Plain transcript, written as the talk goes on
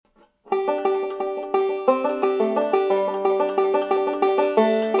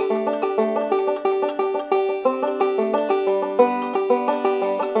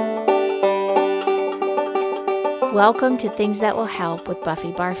Welcome to Things That Will Help with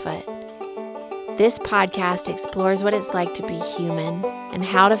Buffy Barfoot. This podcast explores what it's like to be human and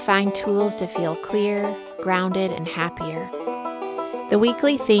how to find tools to feel clear, grounded, and happier. The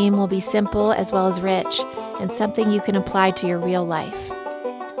weekly theme will be simple as well as rich and something you can apply to your real life.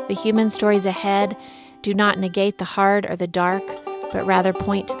 The human stories ahead do not negate the hard or the dark, but rather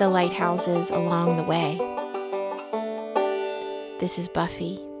point to the lighthouses along the way. This is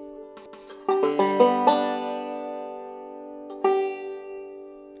Buffy.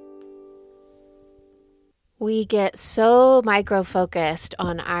 We get so micro-focused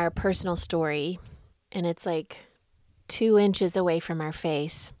on our personal story, and it's like 2 inches away from our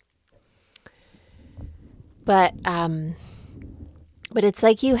face. But it's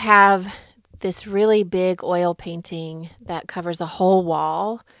like you have this really big oil painting that covers a whole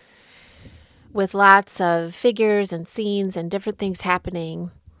wall with lots of figures and scenes and different things happening.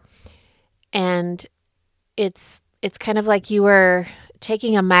 And it's kind of like you were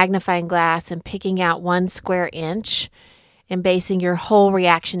taking a magnifying glass and picking out 1 square inch and basing your whole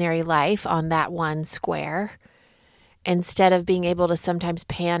reactionary life on that 1 square, instead of being able to sometimes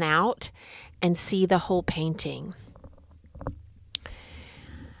pan out and see the whole painting.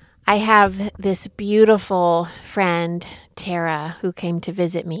 I have this beautiful friend, Tara, who came to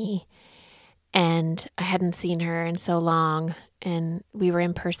visit me, and I hadn't seen her in so long, and we were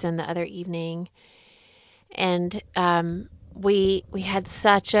in person the other evening, and we had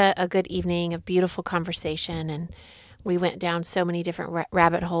such a good evening of beautiful conversation, and we went down so many different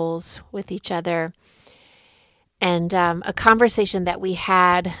rabbit holes with each other. And a conversation that we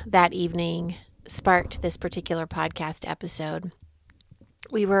had that evening sparked this particular podcast episode.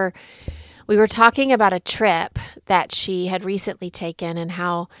 We were talking about a trip that she had recently taken and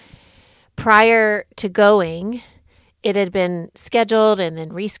how prior to going, it had been scheduled and then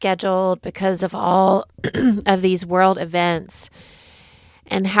rescheduled because of all of these world events,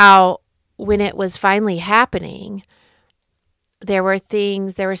 and how when it was finally happening, there were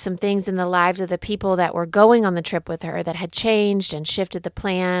some things in the lives of the people that were going on the trip with her that had changed and shifted the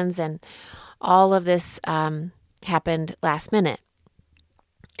plans, and all of this happened last minute.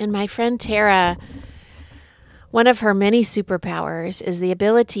 And my friend Tara, one of her many superpowers is the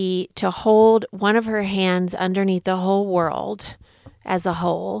ability to hold one of her hands underneath the whole world as a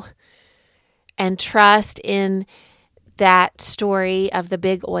whole and trust in that story of the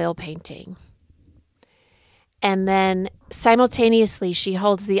big oil painting. And then simultaneously, she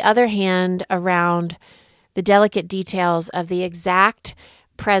holds the other hand around the delicate details of the exact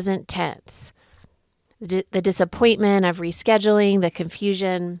present tense, the disappointment of rescheduling, the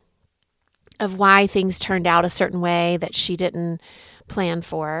confusion of why things turned out a certain way that she didn't plan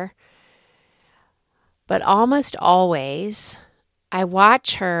for. But almost always, I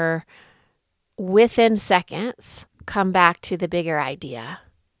watch her within seconds come back to the bigger idea.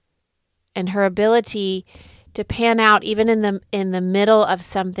 And her ability to pan out even in the middle of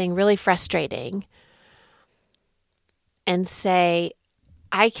something really frustrating and say,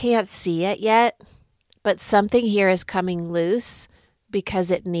 I can't see it yet, but something here is coming loose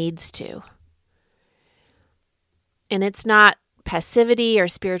because it needs to. And it's not passivity or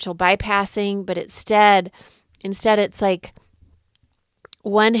spiritual bypassing, but instead it's like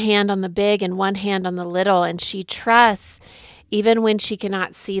one hand on the big and one hand on the little, and she trusts even when she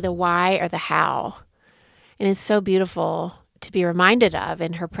cannot see the why or the how. And it's so beautiful to be reminded of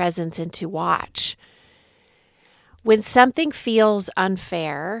in her presence and to watch. When something feels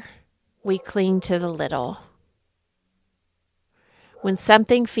unfair, we cling to the little. When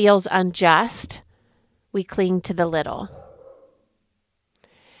something feels unjust, we cling to the little.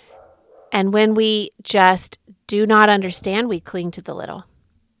 And when we just do not understand, we cling to the little.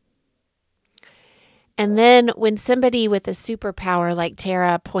 And then when somebody with a superpower like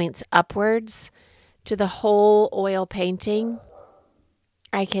Tara points upwards to the whole oil painting,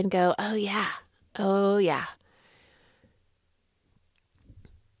 I can go, oh yeah.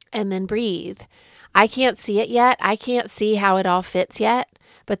 And then breathe. I can't see it yet. I can't see how it all fits yet.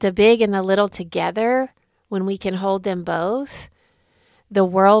 But the big and the little together, when we can hold them both, the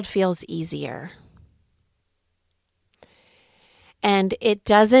world feels easier. And it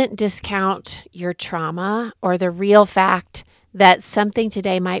doesn't discount your trauma or the real fact that something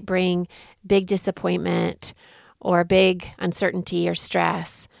today might bring big disappointment or big uncertainty or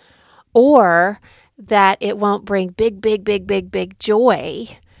stress, or that it won't bring big joy.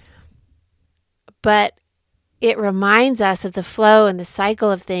 But it reminds us of the flow and the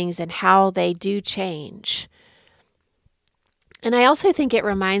cycle of things and how they do change. And I also think it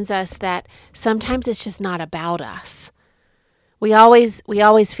reminds us that sometimes it's just not about us. We always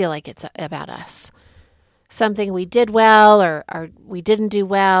feel like it's about us. something we did well or we didn't do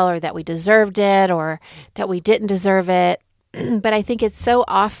well, or that we deserved it or that we didn't deserve it. But I think it's so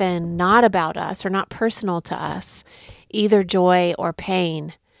often not about us or not personal to us, either joy or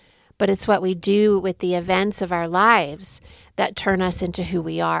pain. But it's what we do with the events of our lives that turn us into who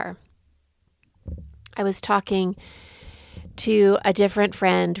we are. I was talking to a different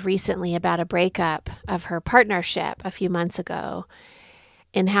friend recently about a breakup of her partnership a few months ago,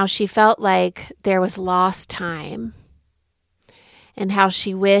 and how she felt like there was lost time, and how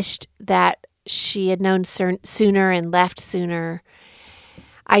she wished that she had known sooner and left sooner.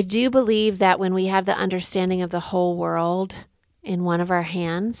 I do believe that when we have the understanding of the whole world in one of our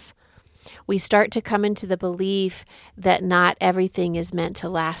hands, we start to come into the belief that not everything is meant to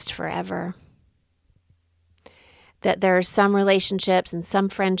last forever. That there are some relationships and some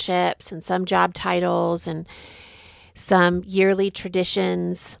friendships and some job titles and some yearly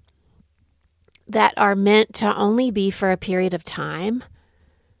traditions that are meant to only be for a period of time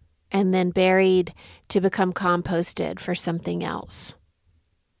and then buried to become composted for something else.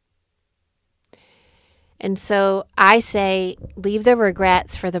 And so I say, leave the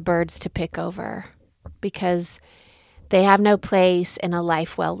regrets for the birds to pick over, because they have no place in a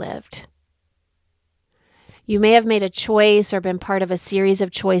life well lived. You may have made a choice or been part of a series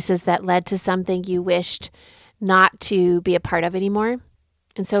of choices that led to something you wished not to be a part of anymore.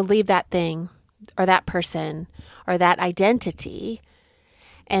 And so leave that thing or that person or that identity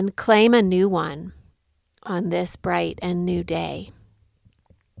and claim a new one on this bright and new day.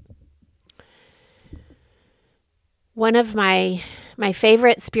 One of my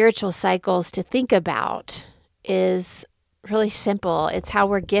favorite spiritual cycles to think about is really simple. It's how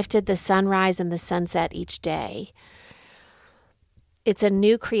we're gifted the sunrise and the sunset each day. It's a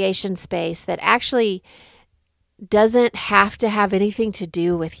new creation space that actually doesn't have to have anything to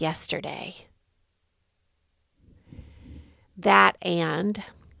do with yesterday. That and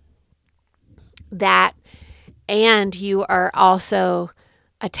you are also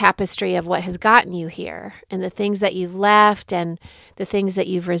a tapestry of what has gotten you here, and the things that you've left and the things that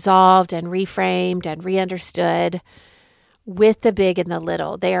you've resolved and reframed and re-understood with the big and the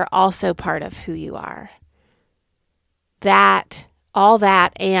little. They are also part of who you are. All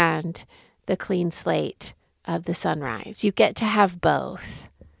that and the clean slate of the sunrise. You get to have both.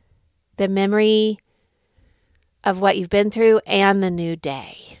 The memory of what you've been through and the new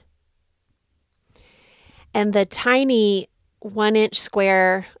day. And the tiny 1-inch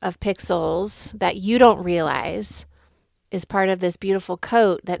square of pixels that you don't realize is part of this beautiful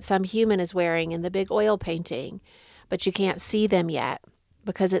coat that some human is wearing in the big oil painting, but you can't see them yet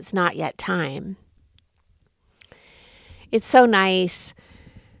because it's not yet time. It's so nice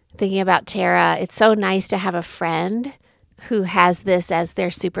thinking about Tara. It's so nice to have a friend who has this as their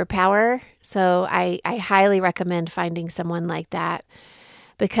superpower. So I highly recommend finding someone like that,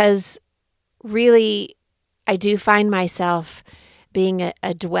 because really I do find myself being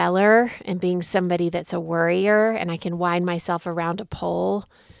a dweller and being somebody that's a worrier, and I can wind myself around a pole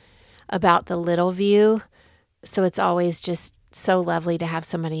about the little view. So it's always just so lovely to have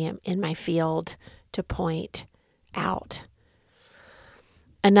somebody in my field to point out.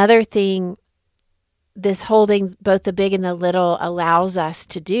 Another thing this holding both the big and the little allows us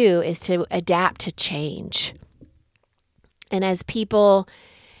to do is to adapt to change. And as people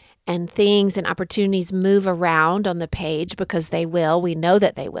and things and opportunities move around on the page, because they will, we know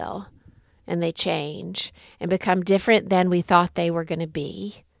that they will, and they change and become different than we thought they were going to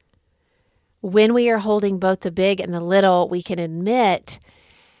be. When we are holding both the big and the little, we can admit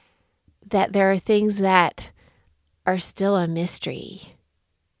that there are things that are still a mystery.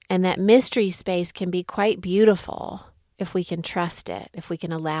 And that mystery space can be quite beautiful if we can trust it, if we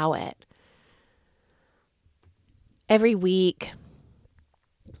can allow it. Every week,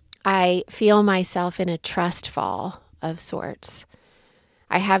 I feel myself in a trust fall of sorts.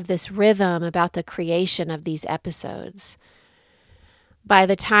 I have this rhythm about the creation of these episodes. By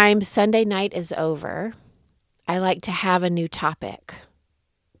the time Sunday night is over, I like to have a new topic.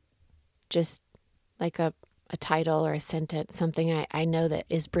 Just like a title or a sentence, something I know that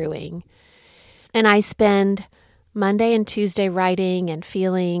is brewing. And I spend Monday and Tuesday writing and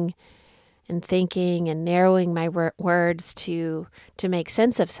feeling and thinking and narrowing my words to make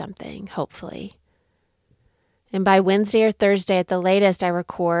sense of something, hopefully. And by Wednesday or Thursday at the latest, I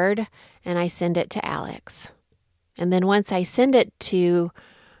record and I send it to Alex. And then once I send it to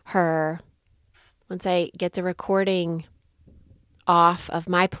her, once I get the recording off of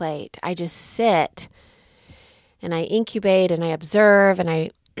my plate, I just sit and I incubate and I observe and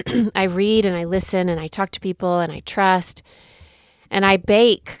I I read and I listen and I talk to people and I trust. And I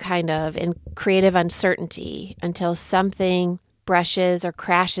bake kind of in creative uncertainty until something brushes or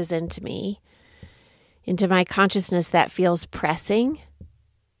crashes into me, into my consciousness that feels pressing.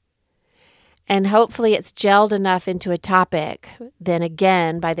 And hopefully it's gelled enough into a topic, then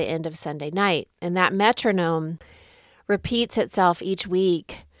again by the end of Sunday night. And that metronome repeats itself each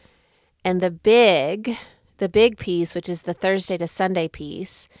week. And the big piece, which is the Thursday to Sunday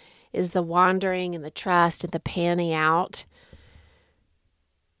piece, is the wandering and the trust and the panning out.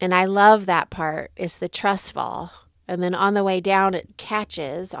 And I love that part. It's the trust fall. And then on the way down, it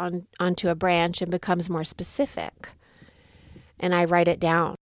catches onto a branch and becomes more specific. And I write it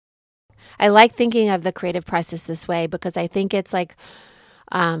down. I like thinking of the creative process this way because I think it's like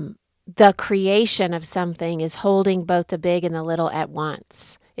the creation of something is holding both the big and the little at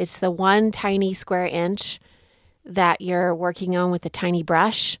once. It's the one tiny square inch that you're working on with a tiny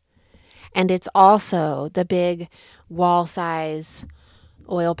brush. And it's also the big wall size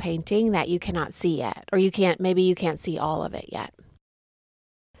oil painting that you cannot see yet, or maybe you can't see all of it yet.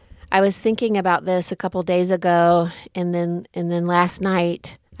 I was thinking about this a couple days ago, and then last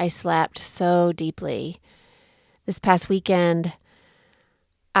night I slept so deeply. This past weekend,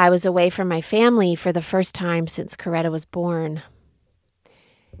 I was away from my family for the first time since Coretta was born,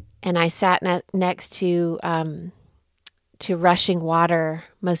 and I sat next to rushing water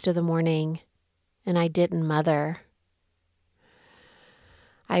most of the morning, and I didn't mother.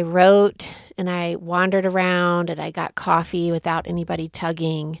 I wrote and I wandered around and I got coffee without anybody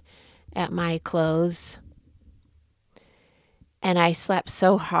tugging at my clothes. And I slept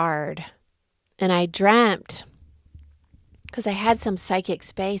so hard. And I dreamt, because I had some psychic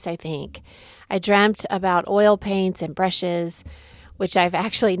space, I think. I dreamt about oil paints and brushes, which I've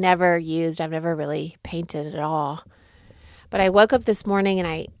actually never used. I've never really painted at all. But I woke up this morning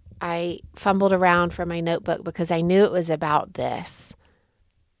and I fumbled around for my notebook because I knew it was about this.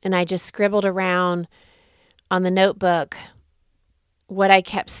 And I just scribbled around on the notebook what I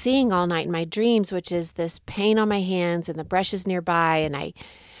kept seeing all night in my dreams, which is this paint on my hands and the brushes nearby. And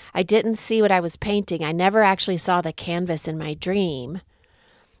I didn't see what I was painting. I never actually saw the canvas in my dream,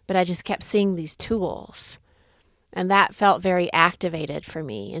 but I just kept seeing these tools. And that felt very activated for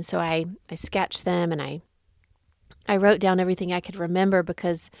me. And so I sketched them and I wrote down everything I could remember,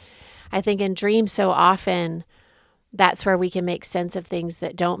 because I think in dreams so often that's where we can make sense of things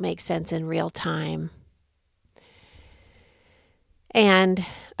that don't make sense in real time. And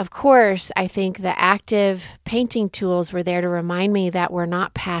of course, I think the active painting tools were there to remind me that we're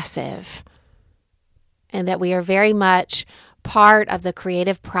not passive and that we are very much part of the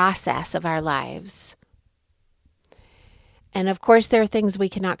creative process of our lives. And of course, there are things we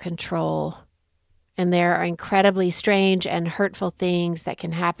cannot control. And there are incredibly strange and hurtful things that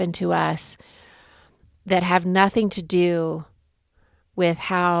can happen to us that have nothing to do with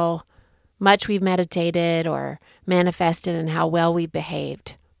how much we've meditated or manifested and how well we've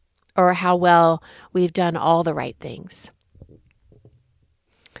behaved or how well we've done all the right things.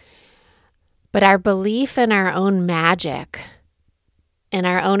 But our belief in our own magic and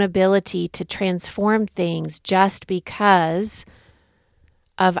our own ability to transform things just because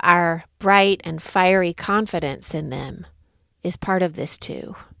of our bright and fiery confidence in them is part of this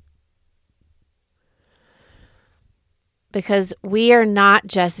too. Because we are not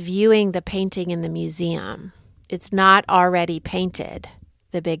just viewing the painting in the museum. It's not already painted,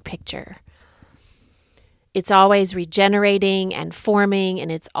 the big picture. It's always regenerating and forming, and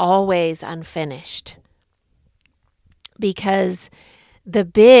it's always unfinished. Because the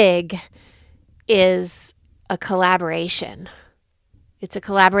big is a collaboration. It's a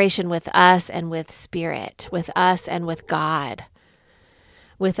collaboration with us and with Spirit, with us and with God,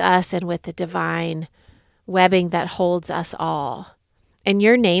 with us and with the divine webbing that holds us all. And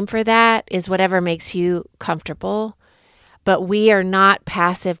your name for that is whatever makes you comfortable. But we are not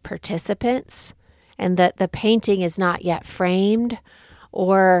passive participants, and that the painting is not yet framed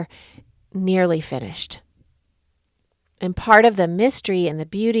or nearly finished. And part of the mystery and the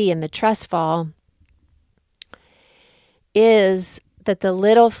beauty and the trust fall is that the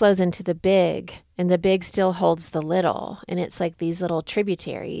little flows into the big, and the big still holds the little. And it's like these little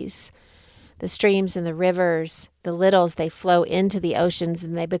tributaries. The streams and the rivers, the littles, they flow into the oceans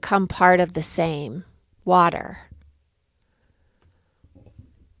and they become part of the same water.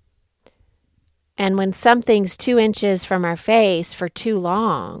 And when something's 2 inches from our face for too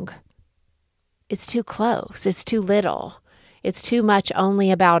long, it's too close, it's too little, it's too much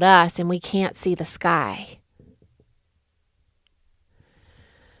only about us, and we can't see the sky.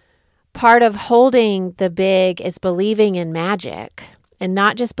 Part of holding the big is believing in magic. And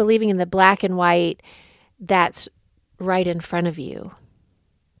not just believing in the black and white that's right in front of you.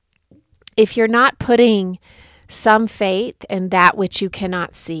 If you're not putting some faith in that which you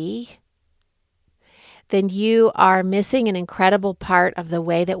cannot see, then you are missing an incredible part of the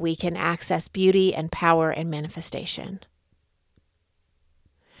way that we can access beauty and power and manifestation.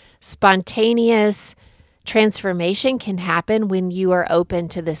 Spontaneous transformation can happen when you are open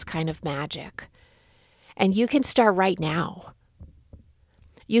to this kind of magic. And you can start right now.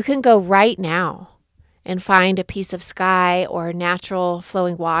 You can go right now and find a piece of sky or natural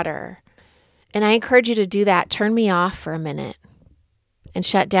flowing water. And I encourage you to do that. Turn me off for a minute and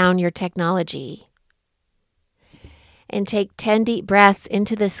shut down your technology. And take 10 deep breaths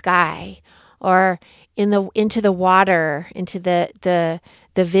into the sky or into the water, into the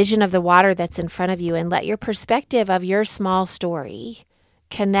vision of the water that's in front of you, and let your perspective of your small story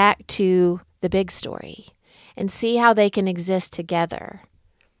connect to the big story and see how they can exist together.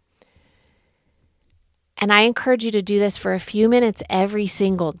 And I encourage you to do this for a few minutes every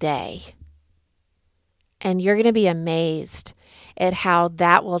single day. And you're going to be amazed at how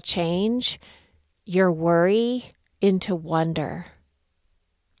that will change your worry into wonder.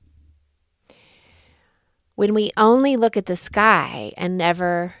 When we only look at the sky and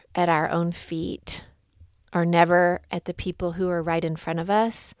never at our own feet, or never at the people who are right in front of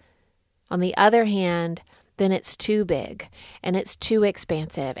us, on the other hand, then it's too big and it's too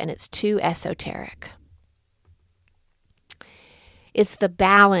expansive and it's too esoteric. It's the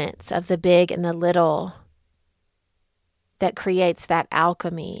balance of the big and the little that creates that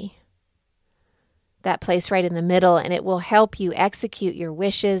alchemy, that place right in the middle, and it will help you execute your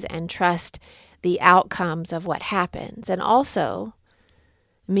wishes and trust the outcomes of what happens. And also,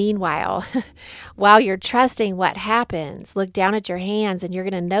 meanwhile, while you're trusting what happens, look down at your hands and you're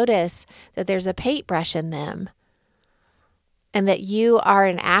going to notice that there's a paintbrush in them and that you are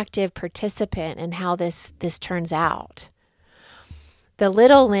an active participant in how this turns out. The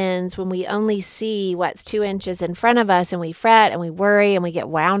little lens, when we only see what's 2 inches in front of us and we fret and we worry and we get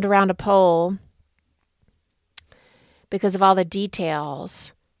wound around a pole because of all the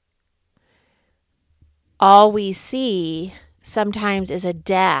details, all we see sometimes is a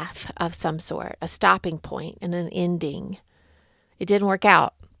death of some sort, a stopping point and an ending. It didn't work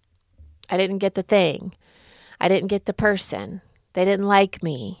out. I didn't get the thing. I didn't get the person. They didn't like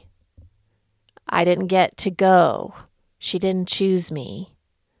me. I didn't get to go. She didn't choose me.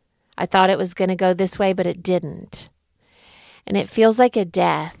 I thought it was going to go this way, but it didn't. And it feels like a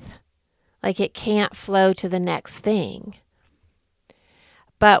death, like it can't flow to the next thing.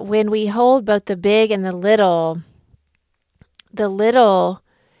 But when we hold both the big and the little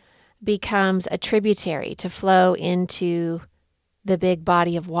becomes a tributary to flow into the big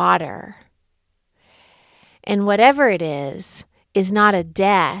body of water. And whatever it is not a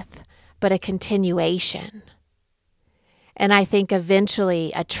death, but a continuation. And I think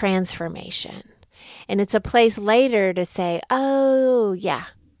eventually a transformation. And it's a place later to say, oh, yeah,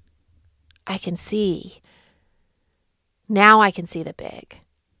 I can see. Now I can see the big.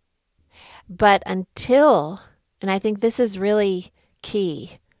 But until, and I think this is really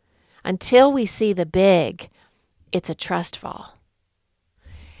key, until we see the big, it's a trust fall.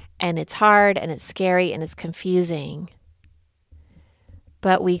 And it's hard and it's scary and it's confusing.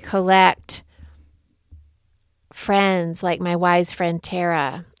 But we collect friends like my wise friend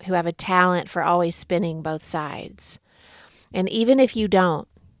Tara, who have a talent for always spinning both sides. And even if you don't,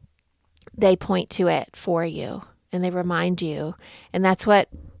 they point to it for you and they remind you. And that's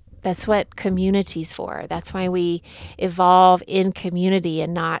what community's for. That's why we evolve in community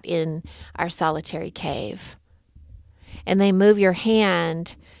and not in our solitary cave. And they move your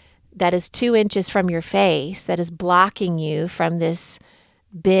hand that is 2 inches from your face, that is blocking you from this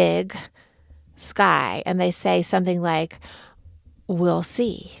big sky. And they say something like, we'll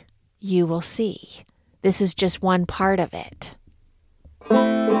see. You will see. This is just one part of it.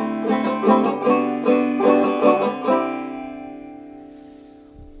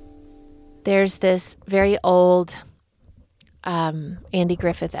 There's this very old Andy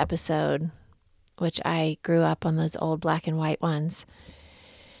Griffith episode, which I grew up on those old black and white ones.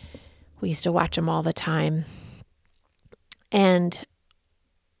 We used to watch them all the time. And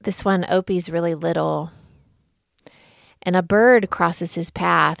this one, Opie's really little, and a bird crosses his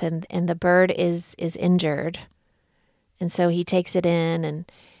path, and the bird is injured. And so he takes it in,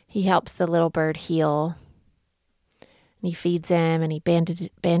 and he helps the little bird heal. And he feeds him, and he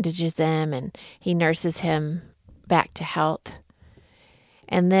bandages him, and he nurses him back to health.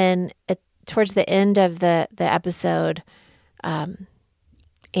 And then towards the end of the episode,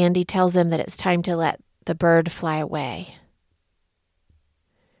 Andy tells him that it's time to let the bird fly away.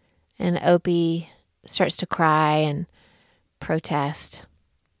 And Opie starts to cry and protest.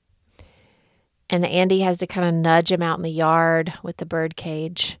 And Andy has to kind of nudge him out in the yard with the bird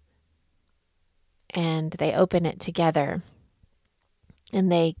cage. And they open it together.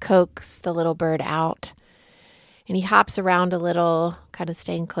 And they coax the little bird out. And he hops around a little, kind of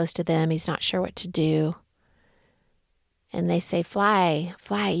staying close to them. He's not sure what to do. And they say, fly,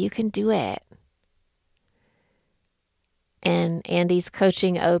 you can do it. And Andy's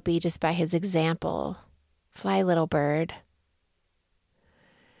coaching Opie just by his example. Fly, little bird.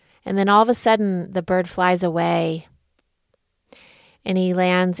 And then all of a sudden, the bird flies away. And he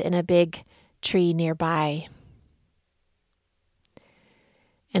lands in a big tree nearby.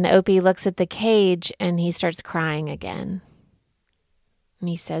 And Opie looks at the cage and he starts crying again. And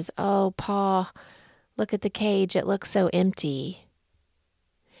he says, "Oh, Pa, look at the cage. It looks so empty."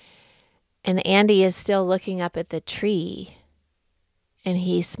 And Andy is still looking up at the tree. And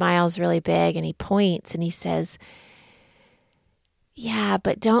he smiles really big and he points and he says, "Yeah,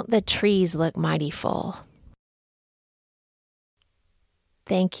 but don't the trees look mighty full?"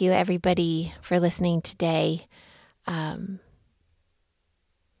 Thank you, everybody, for listening today.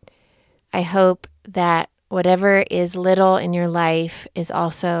 I hope that whatever is little in your life is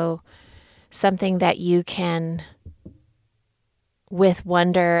also something that you can, with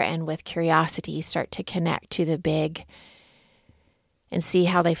wonder and with curiosity, start to connect to the big and see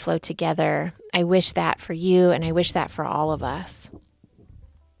how they flow together. I wish that for you, and I wish that for all of us.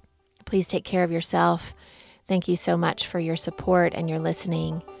 Please take care of yourself. Thank you so much for your support and your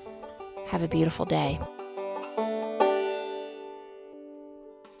listening. Have a beautiful day.